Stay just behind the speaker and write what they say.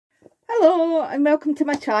Hello and welcome to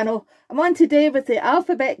my channel. I'm on today with the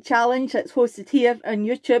alphabet challenge that's hosted here on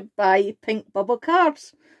YouTube by Pink Bubble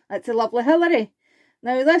Cards. That's the lovely Hilary.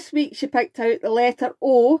 Now this week she picked out the letter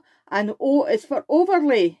O, and O is for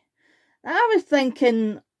overlay. Now I was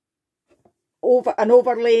thinking an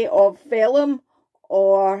overlay of vellum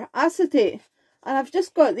or acetate, and I've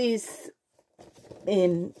just got these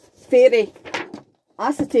fairy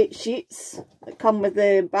acetate sheets that come with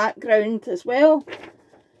the background as well.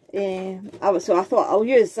 So I thought I'll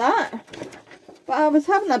use that, but I was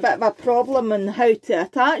having a bit of a problem on how to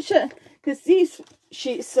attach it, because these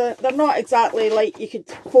sheets, they're not exactly like you could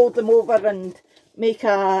fold them over and make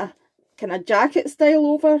a kind of jacket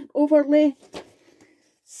style overlay.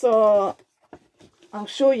 So I'll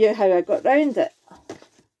show you how I got round it.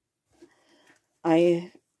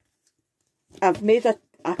 I've made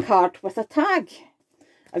a card with a tag.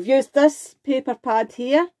 I've used this paper pad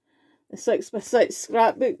here, the 6x6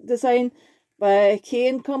 scrapbook design by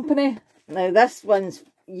K & Company. Now this one's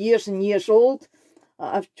years and years old.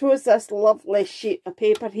 I've chose this lovely sheet of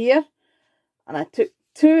paper here, and I took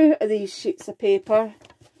two of these sheets of paper.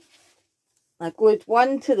 I glued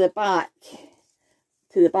one to the back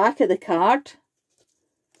of the card,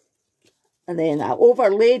 and then I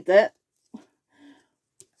overlaid it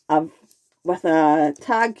with a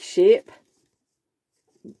tag shape.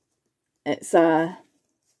 It's a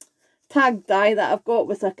tag die that I've got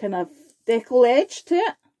with a kind of decal edge to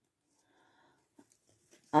it,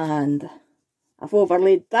 and I've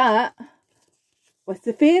overlaid that with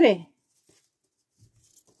the fairy.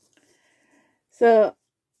 So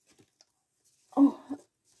I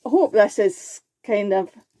hope this is kind of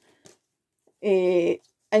in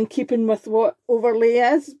keeping with what overlay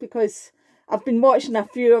is, because I've been watching a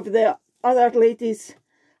few of the other ladies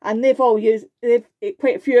and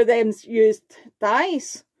quite a few of them used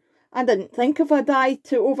dies. I didn't think of a die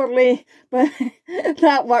to overlay, but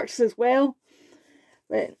that works as well.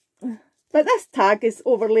 But this tag is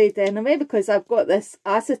overlaid anyway, because I've got this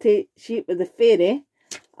acetate sheet with the fairy,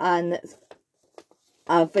 and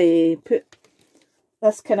I've put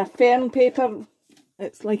this kind of fern paper.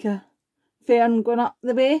 It's like a fern going up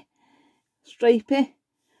the way, stripy.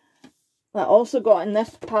 That also got in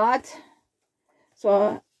this pad,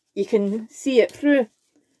 so you can see it through.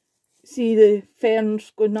 See the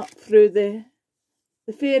ferns going up through the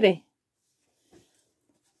fairy.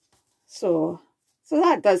 So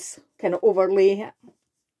that does kind of overlay it.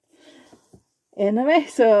 Anyway,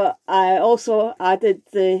 so I also added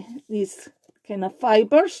these kind of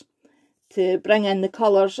fibres to bring in the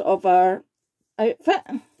colours of our outfit.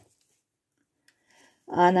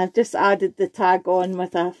 And I've just added the tag on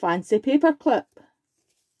with a fancy paper clip.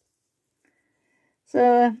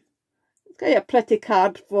 So it's got a pretty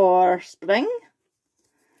card for spring.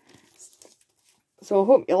 So I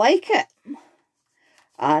hope you like it.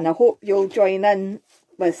 And I hope you'll join in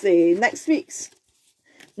with next week's.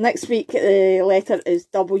 Next week the letter is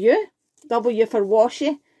W. W for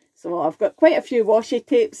washi. So I've got quite a few washi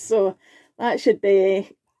tapes, so that should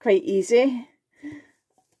be quite easy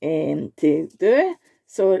to do.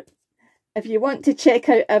 So if you want to check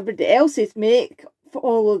out everybody else's make,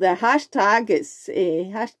 follow the hashtag. It's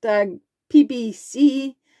hashtag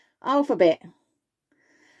PBC alphabet.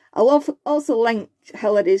 I'll also link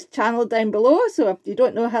Hilary's channel down below, so if you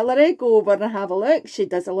don't know Hilary, go over and have a look. She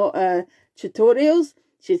does a lot of tutorials.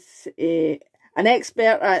 She's an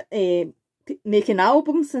expert at making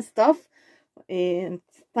albums and stuff, and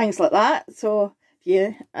things like that. So if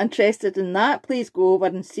you're interested in that, please go over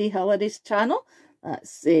and see Hilary's channel.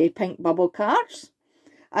 That's Pink Bubble Cards.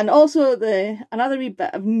 And also another wee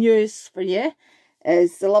bit of news for you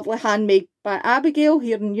is the lovely Handmade by Abbigale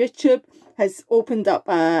here on YouTube has opened up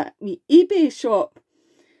a wee eBay shop.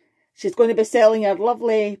 She's going to be selling her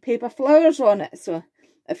lovely paper flowers on it. So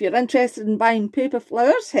if you're interested in buying paper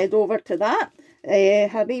flowers, head over to that.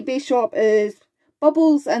 Her eBay shop is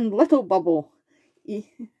Bubbles and Little Bubble.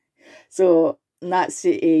 So that's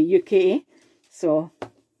UK. So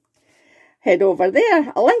head over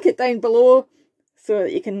there. I'll link it down below so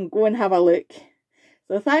that you can go and have a look.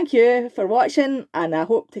 So thank you for watching, and I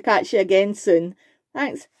hope to catch you again soon.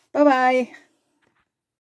 Thanks. Bye bye.